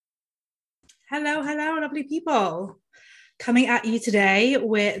Hello, hello, lovely people. Coming at you today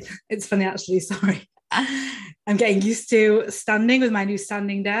with, it's funny actually, sorry. I'm getting used to standing with my new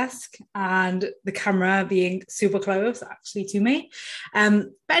standing desk and the camera being super close actually to me. But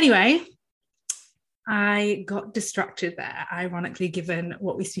anyway, I got distracted there, ironically, given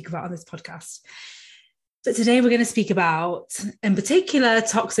what we speak about on this podcast. But today we're going to speak about, in particular,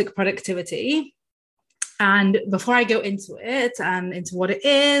 toxic productivity. And before I go into it and into what it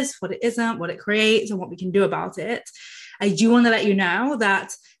is, what it isn't, what it creates, and what we can do about it, I do want to let you know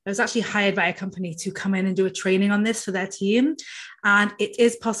that I was actually hired by a company to come in and do a training on this for their team. And it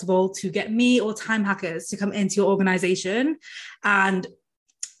is possible to get me or time hackers to come into your organization and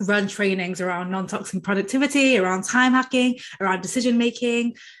run trainings around non-toxic productivity, around time hacking, around decision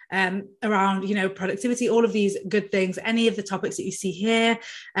making, around productivity, all of these good things, any of the topics that you see here,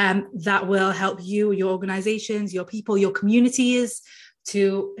 that will help you, your organizations, your people, your communities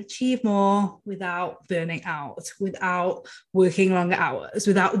to achieve more without burning out, without working longer hours,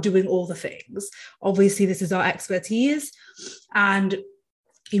 without doing all the things. Obviously, this is our expertise. And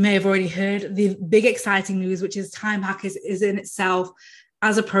you may have already heard the big exciting news, which is Time Hackers is in itself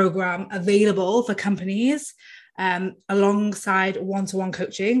as a program available for companies alongside one-to-one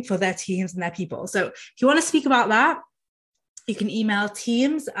coaching for their teams and their people. So if you want to speak about that, you can email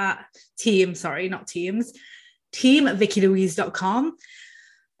team at vickylouise.com.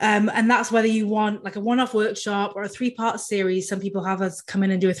 And that's whether you want like a one-off workshop or a 3-part series. Some people have us come in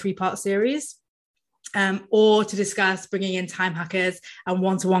and do a 3-part series, or to discuss bringing in time hackers and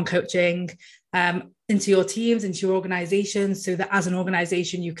one-to-one coaching into your teams, into your organizations, so that as an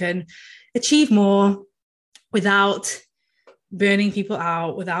organization, you can achieve more without burning people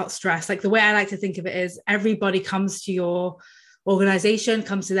out, without stress. Like the way I like to think of it is everybody comes to your organization,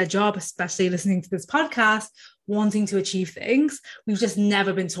 comes to their job, especially listening to this podcast, wanting to achieve things. We've just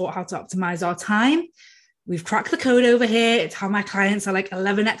never been taught how to optimize our time. We've cracked the code over here. It's how my clients are like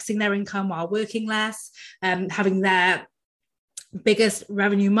 11xing their income while working less, having their biggest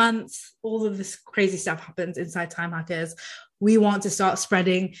revenue months. All of this crazy stuff happens inside Time Hackers. We want to start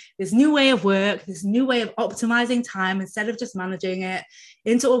spreading this new way of work, this new way of optimizing time instead of just managing it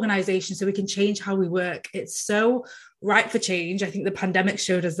into organizations so we can change how we work. It's so ripe for change. I think the pandemic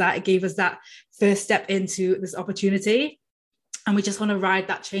showed us that. It gave us that first step into this opportunity. And we just want to ride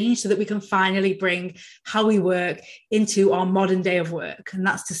that change so that we can finally bring how we work into our modern day of work. And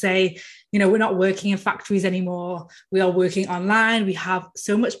that's to say, we're not working in factories anymore. We are working online. We have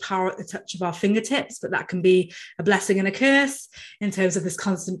so much power at the touch of our fingertips, but that can be a blessing and a curse in terms of this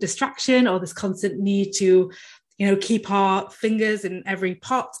constant distraction or this constant need to, keep our fingers in every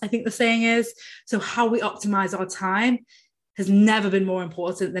pot, I think the saying is. So how we optimize our time has never been more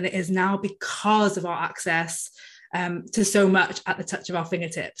important than it is now because of our access to so much at the touch of our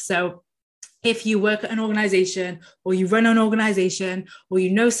fingertips. So if you work at an organization or you run an organization or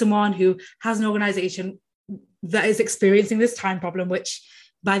you know someone who has an organization that is experiencing this time problem, which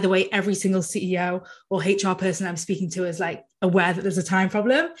by the way, every single CEO or HR person I'm speaking to is like aware that there's a time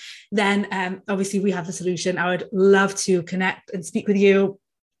problem, then obviously we have the solution. I would love to connect and speak with you,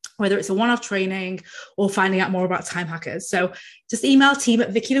 whether it's a one-off training or finding out more about Time Hackers. So just email team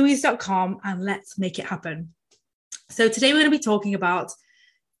at vickylouise.com and let's make it happen. So today we're going to be talking about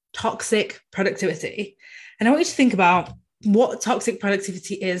toxic productivity. And I want you to think about what toxic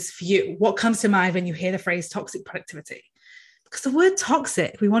productivity is for you. What comes to mind when you hear the phrase toxic productivity? Because the word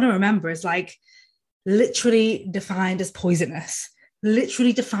toxic, we want to remember, is like literally defined as poisonous,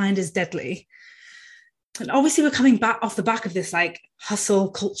 literally defined as deadly. And obviously we're coming back off the back of this like hustle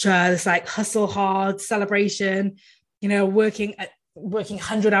culture, this like hustle hard celebration, working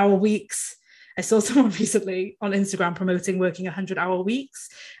 100-hour weeks. I saw someone recently on Instagram promoting working 100-hour weeks.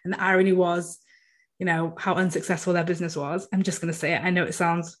 And the irony was, how unsuccessful their business was. I'm just going to say it. I know it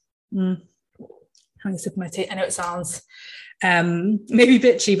sounds, having a sip of my tea. I know it sounds maybe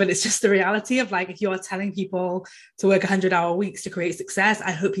bitchy, but it's just the reality of like, if you are telling people to work 100-hour weeks to create success,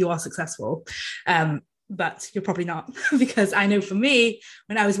 I hope you are successful. But you're probably not, because I know for me,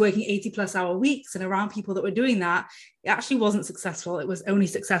 when I was working 80+ hour weeks and around people that were doing that, it actually wasn't successful. It was only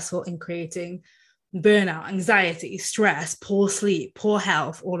successful in creating burnout, anxiety, stress, poor sleep, poor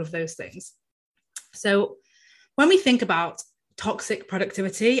health, all of those things. So when we think about toxic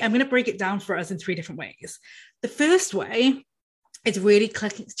productivity, I'm going to break it down for us in 3 different ways. The first way is really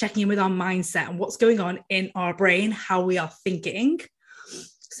checking in with our mindset and what's going on in our brain, how we are thinking.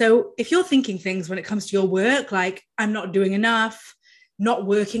 So if you're thinking things when it comes to your work, like I'm not doing enough, not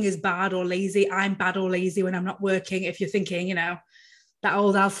working is bad or lazy, I'm bad or lazy when I'm not working. If you're thinking, that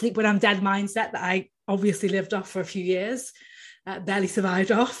old I'll sleep when I'm dead mindset that I obviously lived off for a few years, barely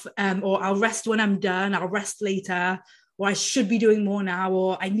survived off, or I'll rest when I'm done, I'll rest later, or I should be doing more now,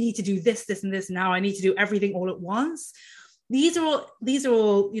 or I need to do this, this, and this now. I need to do everything all at once. These are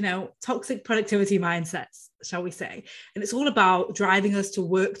all, toxic productivity mindsets, shall we say. And it's all about driving us to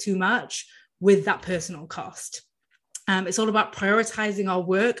work too much with that personal cost. It's all about prioritizing our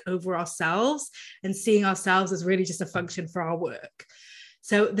work over ourselves and seeing ourselves as really just a function for our work.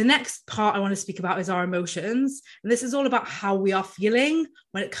 So the next part I want to speak about is our emotions. And this is all about how we are feeling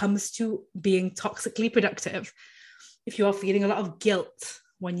when it comes to being toxically productive. If you are feeling a lot of guilt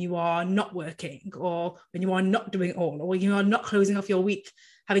when you are not working, or when you are not doing all, or you are not closing off your week,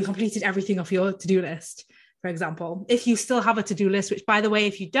 having completed everything off your to-do list, for example. If you still have a to-do list, which, by the way,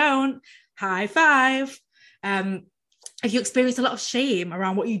 if you don't, high five. If you experience a lot of shame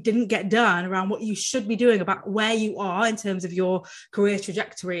around what you didn't get done, around what you should be doing, about where you are in terms of your career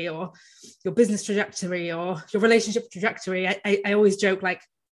trajectory or your business trajectory or your relationship trajectory, I always joke, like,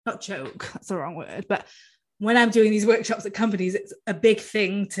 not joke, that's the wrong word, but when I'm doing these workshops at companies, it's a big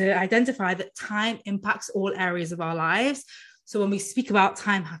thing to identify that time impacts all areas of our lives. So when we speak about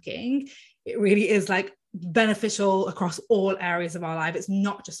time hacking, it really is like beneficial across all areas of our life. It's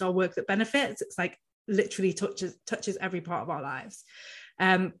not just our work that benefits. It's like literally touches every part of our lives.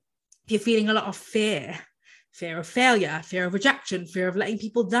 If you're feeling a lot of fear of failure, fear of rejection, fear of letting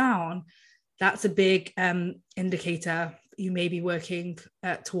people down, that's a big indicator you may be working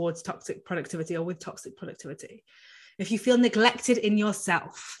towards toxic productivity or with toxic productivity. If you feel neglected in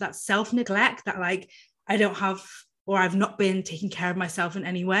yourself, that self-neglect, that like, I don't have, or I've not been taking care of myself in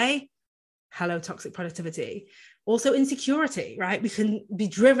any way, hello, toxic productivity. Also insecurity, right? We can be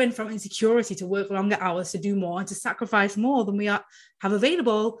driven from insecurity to work longer hours, to do more, and to sacrifice more than we have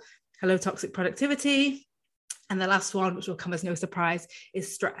available. Hello, toxic productivity. And the last one, which will come as no surprise,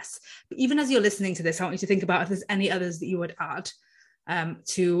 is stress. But even as you're listening to this, I want you to think about if there's any others that you would add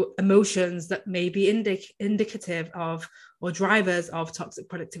to emotions that may be indicative of or drivers of toxic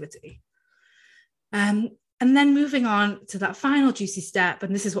productivity. And then moving on to that final juicy step,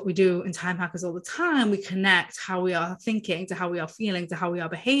 and this is what we do in Time Hackers all the time, we connect how we are thinking to how we are feeling to how we are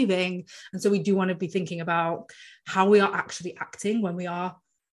behaving. And so we do want to be thinking about how we are actually acting when we are,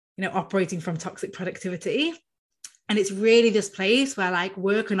 operating from toxic productivity. And it's really this place where like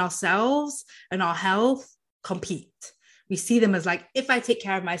work and ourselves and our health compete. We see them as like, if I take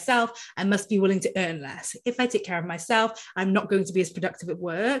care of myself, I must be willing to earn less. If I take care of myself, I'm not going to be as productive at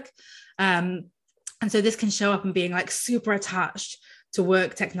work. And so this can show up in being like super attached to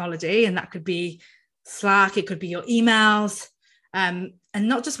work technology. And that could be Slack, it could be your emails, and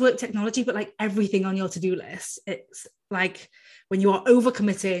not just work technology, but like everything on your to-do list. It's like when you are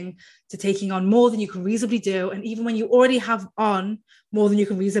overcommitting to taking on more than you can reasonably do. And even when you already have on more than you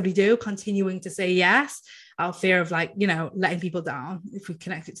can reasonably do, continuing to say yes, out of fear of like, letting people down, if we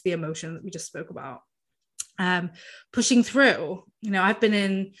connect it to the emotion that we just spoke about. Pushing through,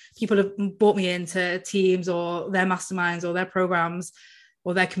 people have brought me into teams or their masterminds or their programs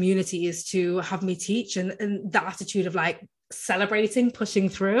or their communities to have me teach, and that attitude of like celebrating, pushing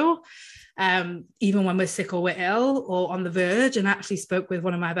through, even when we're sick or we're ill or on the verge. And I actually spoke with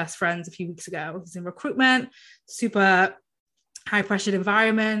one of my best friends a few weeks ago. He's in recruitment, super high pressured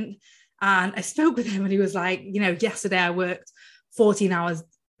environment. And I spoke with him and he was like, yesterday I worked 14 hours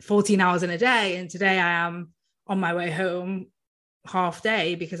in a day. And today I am on my way home half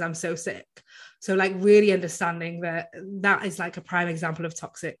day because I'm so sick. So like really understanding that is like a prime example of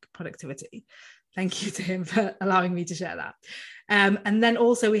toxic productivity. Thank you to him for allowing me to share that. And then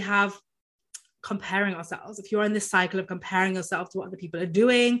also we have comparing ourselves. If you're in this cycle of comparing yourself to what other people are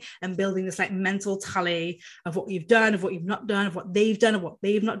doing and building this like mental tally of what you've done, of what you've not done, of what they've done, of what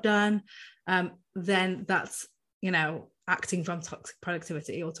they've not done, then that's, acting from toxic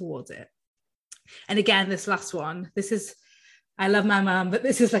productivity or towards it. And again, this last one, I love my mum, but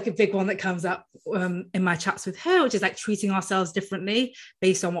this is like a big one that comes up in my chats with her, which is like treating ourselves differently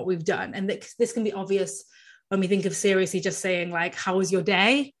based on what we've done. And this can be obvious when we think of seriously just saying like, how was your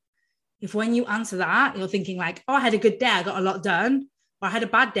day? If when you answer that, you're thinking like, oh, I had a good day, I got a lot done, or I had a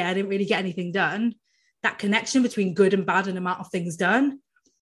bad day, I didn't really get anything done. That connection between good and bad and amount of things done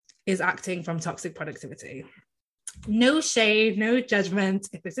is acting from toxic productivity. No shade, no judgment.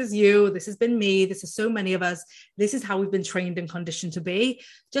 If this is you, this has been me, this is so many of us, this is how we've been trained and conditioned to be.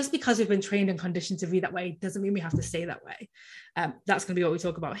 Just because we've been trained and conditioned to be that way doesn't mean we have to stay that way. That's going to be what we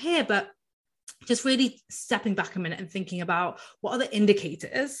talk about here, but just really stepping back a minute and thinking about what are the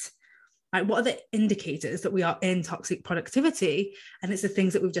indicators right? What are the indicators that we are in toxic productivity? And it's the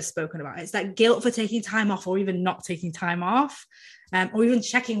things that we've just spoken about. It's that guilt for taking time off, or even not taking time off, or even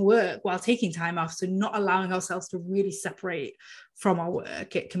checking work while taking time off. So not allowing ourselves to really separate from our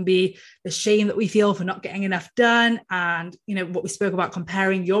work. It can be the shame that we feel for not getting enough done. And, what we spoke about,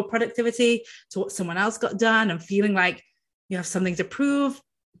 comparing your productivity to what someone else got done and feeling like you have something to prove.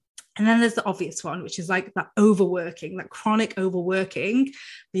 And then there's the obvious one, which is like that overworking, that chronic overworking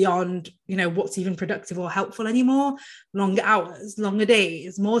beyond, what's even productive or helpful anymore. Longer hours, longer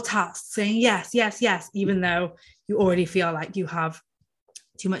days, more tasks, saying yes, yes, yes, even though you already feel like you have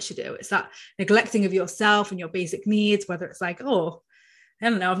too much to do. It's that neglecting of yourself and your basic needs, whether it's like, oh, I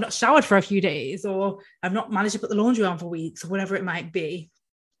don't know, I've not showered for a few days, or I've not managed to put the laundry on for weeks, or whatever it might be.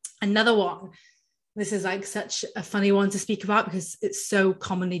 Another one, this is like such a funny one to speak about because it's so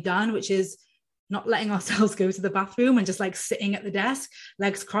commonly done, which is not letting ourselves go to the bathroom and just like sitting at the desk,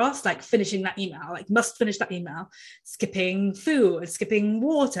 legs crossed, like finishing that email, like must finish that email, skipping food, skipping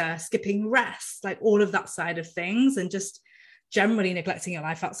water, skipping rest, like all of that side of things, and just generally neglecting your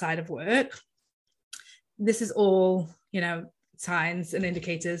life outside of work. This is all, signs and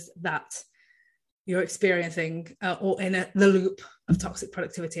indicators that you're experiencing or in the loop of toxic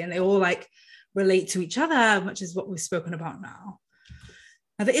productivity, and they all like relate to each other, which is what we've spoken about now.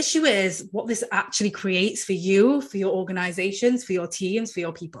 Now, the issue is what this actually creates for you, for your organizations, for your teams, for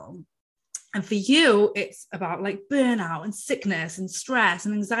your people. And for you, it's about like burnout and sickness and stress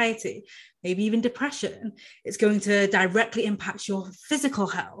and anxiety, maybe even depression. It's going to directly impact your physical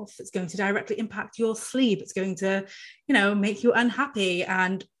health. It's going to directly impact your sleep. It's going to, make you unhappy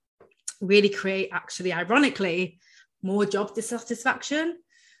and really create, actually, ironically, more job dissatisfaction.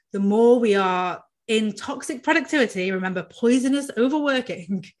 The more we are in toxic productivity, remember, poisonous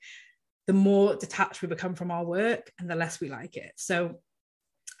overworking, the more detached we become from our work and the less we like it. So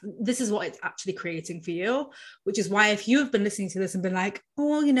this is what it's actually creating for you, which is why if you have been listening to this and been like,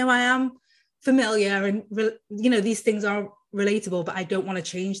 oh, I am familiar and, these things are relatable, but I don't want to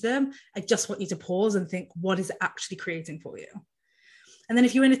change them. I just want you to pause and think, what is it actually creating for you? And then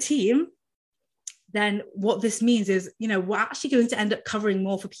if you're in a team, then what this means is, we're actually going to end up covering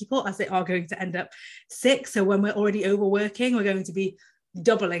more for people as they are going to end up sick. So when we're already overworking, we're going to be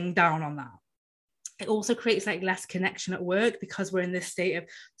doubling down on that. It also creates like less connection at work because we're in this state of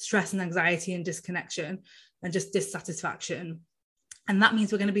stress and anxiety and disconnection and just dissatisfaction. And that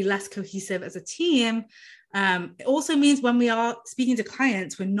means we're going to be less cohesive as a team. It also means when we are speaking to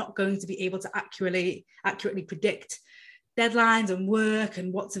clients, we're not going to be able to accurately predict deadlines and work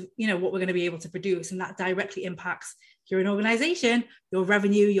and what we're going to be able to produce. And that directly impacts your organization, your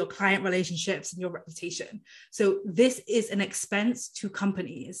revenue, your client relationships, and your reputation. So this is an expense to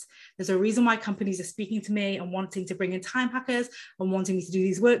companies. There's a reason why companies are speaking to me and wanting to bring in time hackers and wanting me to do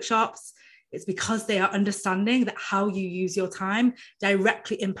these workshops. It's because they are understanding that how you use your time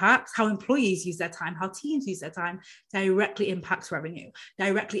directly impacts how employees use their time, how teams use their time, directly impacts revenue,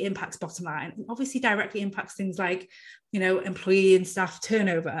 directly impacts bottom line, and obviously directly impacts things like, employee and staff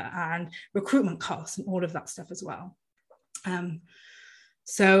turnover and recruitment costs and all of that stuff as well.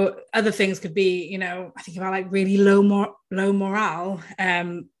 So other things could be, I think about like really low morale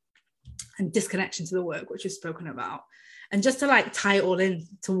and disconnection to the work, which we've spoken about. And just to like tie it all in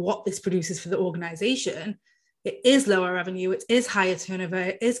to what this produces for the organization, it is lower revenue, it is higher turnover,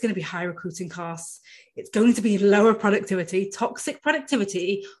 it is going to be high recruiting costs, it's going to be lower productivity. Toxic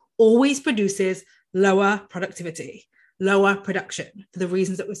productivity always produces lower productivity, lower production, for the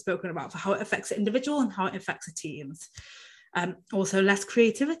reasons that we've spoken about, for how it affects the individual and how it affects the teams. Also less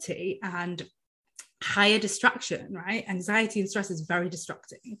creativity and higher distraction, right? Anxiety and stress is very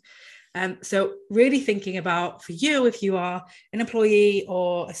distracting. So really thinking about, for you, if you are an employee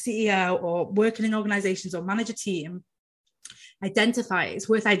or a CEO or working in organizations or manage a team, it's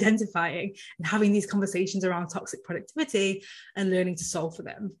worth identifying and having these conversations around toxic productivity and learning to solve for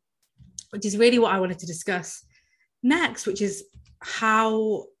them, which is really what I wanted to discuss next, which is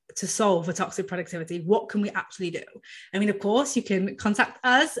how to solve for toxic productivity. What can we actually do? I mean, of course, you can contact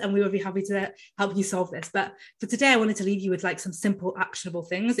us and we would be happy to help you solve this. But for today, I wanted to leave you with like some simple, actionable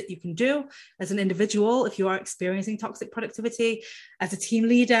things that you can do as an individual if you are experiencing toxic productivity, as a team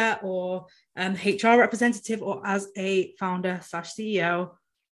leader or HR representative, or as a founder/CEO,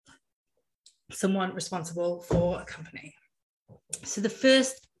 someone responsible for a company. So the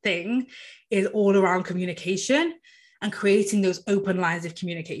first thing is all around communication and creating those open lines of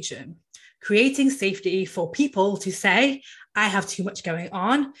communication, creating safety for people to say, I have too much going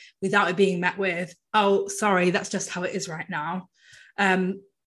on, without it being met with, oh, sorry, that's just how it is right now.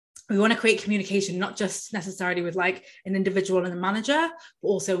 we want to create communication, not just necessarily with like an individual and a manager, but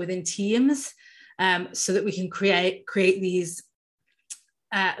also within teams, so that we can create these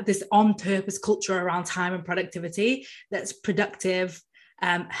this on-purpose culture around time and productivity that's productive,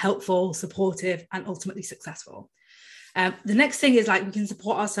 helpful, supportive, and ultimately successful. The next thing is like we can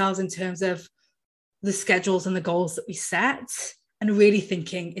support ourselves in terms of the schedules and the goals that we set, and really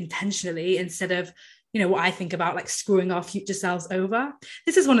thinking intentionally instead of, what I think about like screwing our future selves over.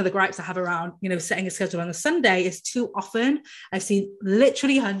 This is one of the gripes I have around, setting a schedule on a Sunday is too often I've seen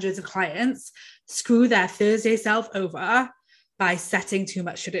literally hundreds of clients screw their Thursday self over by setting too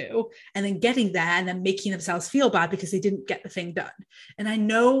much to do and then getting there and then making themselves feel bad because they didn't get the thing done. And I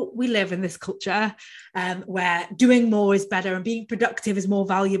know we live in this culture where doing more is better and being productive is more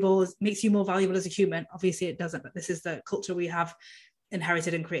valuable, makes you more valuable as a human. Obviously it doesn't, but this is the culture we have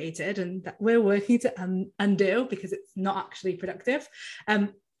inherited and created, and that we're working to undo because it's not actually productive.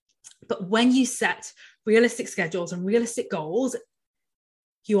 But when you set realistic schedules and realistic goals,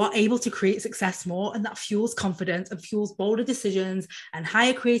 you are able to create success more, and that fuels confidence and fuels bolder decisions and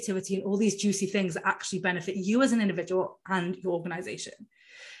higher creativity and all these juicy things that actually benefit you as an individual and your organization.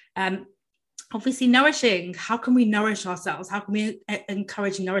 Obviously, nourishing. How can we nourish ourselves? How can we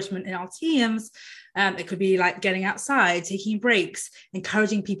encourage nourishment in our teams? It could be like getting outside, taking breaks,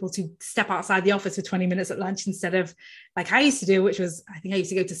 encouraging people to step outside the office for 20 minutes at lunch instead of like I used to do, which was, I think I used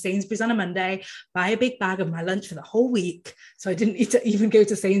to go to Sainsbury's on a Monday, buy a big bag of my lunch for the whole week. So I didn't need to even go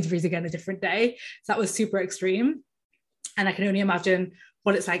to Sainsbury's again a different day. So that was super extreme. And I can only imagine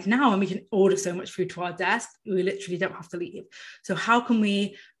what it's like now, and we can order so much food to our desk, we literally don't have to leave. So how can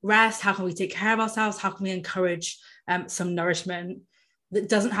we rest? How can we take care of ourselves? How can we encourage some nourishment that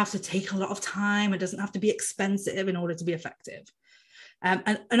doesn't have to take a lot of time? It doesn't have to be expensive in order to be effective.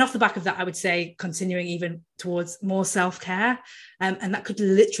 And off the back of that, I would say continuing even towards more self-care. And that could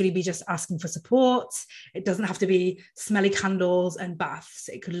literally be just asking for support. It doesn't have to be smelly candles and baths.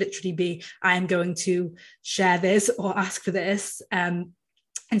 It could literally be, I am going to share this or ask for this.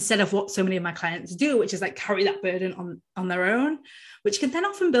 Instead of what so many of my clients do, which is like carry that burden on their own, which can then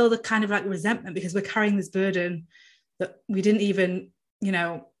often build a kind of like resentment because we're carrying this burden that we didn't even,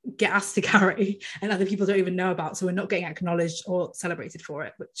 get asked to carry, and other people don't even know about. So we're not getting acknowledged or celebrated for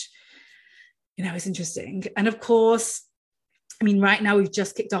it, which, is interesting. And of course, right now we've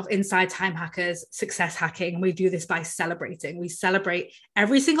just kicked off Inside Time Hackers Success Hacking. We do this by celebrating. We celebrate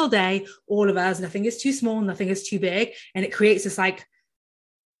every single day, all of us. Nothing is too small, nothing is too big. And it creates this like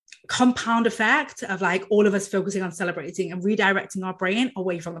compound effect of like all of us focusing on celebrating and redirecting our brain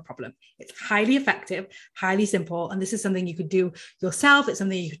away from the problem. It's highly effective, highly simple. And this is something you could do yourself. It's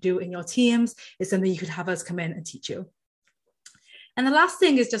something you could do in your teams. It's something you could have us come in and teach you. And the last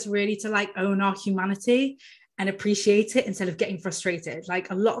thing is just really to like own our humanity and appreciate it instead of getting frustrated.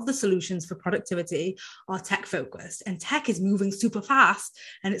 Like a lot of the solutions for productivity are tech focused, and tech is moving super fast,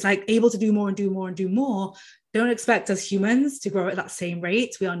 and it's like able to do more and do more and do more. Don't expect us humans to grow at that same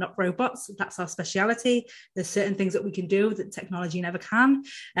rate. We are not robots. That's our speciality. There's certain things that we can do that technology never can.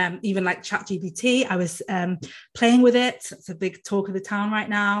 Even like ChatGPT, I was playing with it. It's a big talk of the town right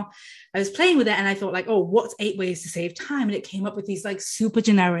now. I was playing with it and I thought like, what's 8 ways to save time? And it came up with these like super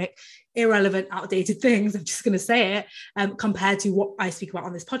generic, irrelevant, outdated things. I'm just going to say it, compared to what I speak about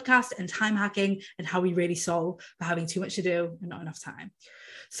on this podcast and time hacking and how we really solve for having too much to do and not enough time.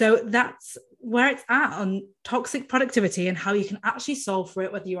 So that's where it's at on toxic productivity and how you can actually solve for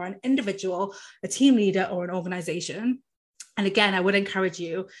it, whether you are an individual, a team leader, or an organization. And again, I would encourage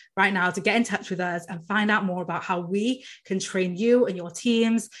you right now to get in touch with us and find out more about how we can train you and your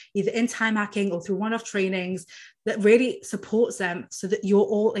teams, either in time hacking or through one-off trainings that really supports them so that you're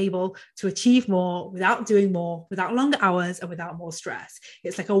all able to achieve more without doing more, without longer hours, and without more stress.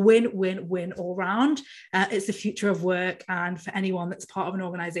 It's like a win-win-win all round. It's the future of work. And for anyone that's part of an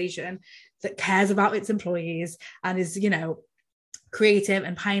organization that cares about its employees and is, creative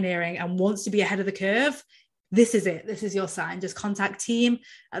and pioneering and wants to be ahead of the curve, this is it. This is your sign. Just contact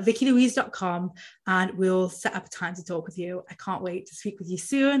team@vickylouise.com and we'll set up a time to talk with you. I can't wait to speak with you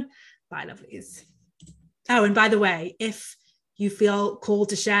soon. Bye, lovelies. Oh, and by the way, if you feel called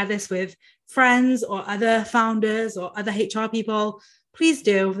to share this with friends or other founders or other HR people, please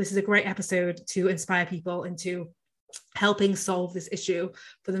do. This is a great episode to inspire people into helping solve this issue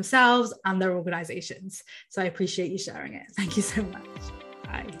for themselves and their organizations. So I appreciate you sharing it. Thank you so much.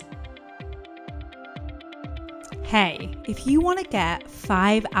 Bye. Hey, if you want to get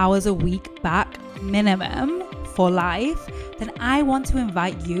 5 hours a week back minimum for life, then I want to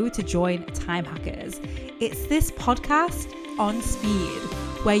invite you to join Time Hackers. It's this podcast on speed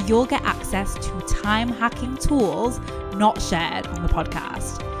where you'll get access to time hacking tools not shared on the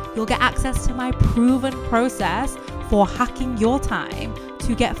podcast. you'll get access to my proven process for hacking your time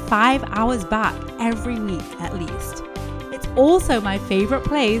to get 5 hours back every week at least. It's also my favorite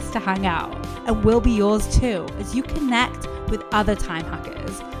place to hang out and will be yours too, as you connect with other time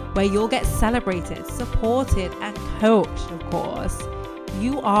hackers, where you'll get celebrated, supported, and coached, of course.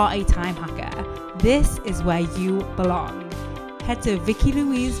 You are a time hacker. This is where you belong. Head to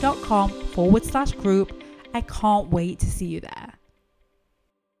vickylouise.com/group. I can't wait to see you there.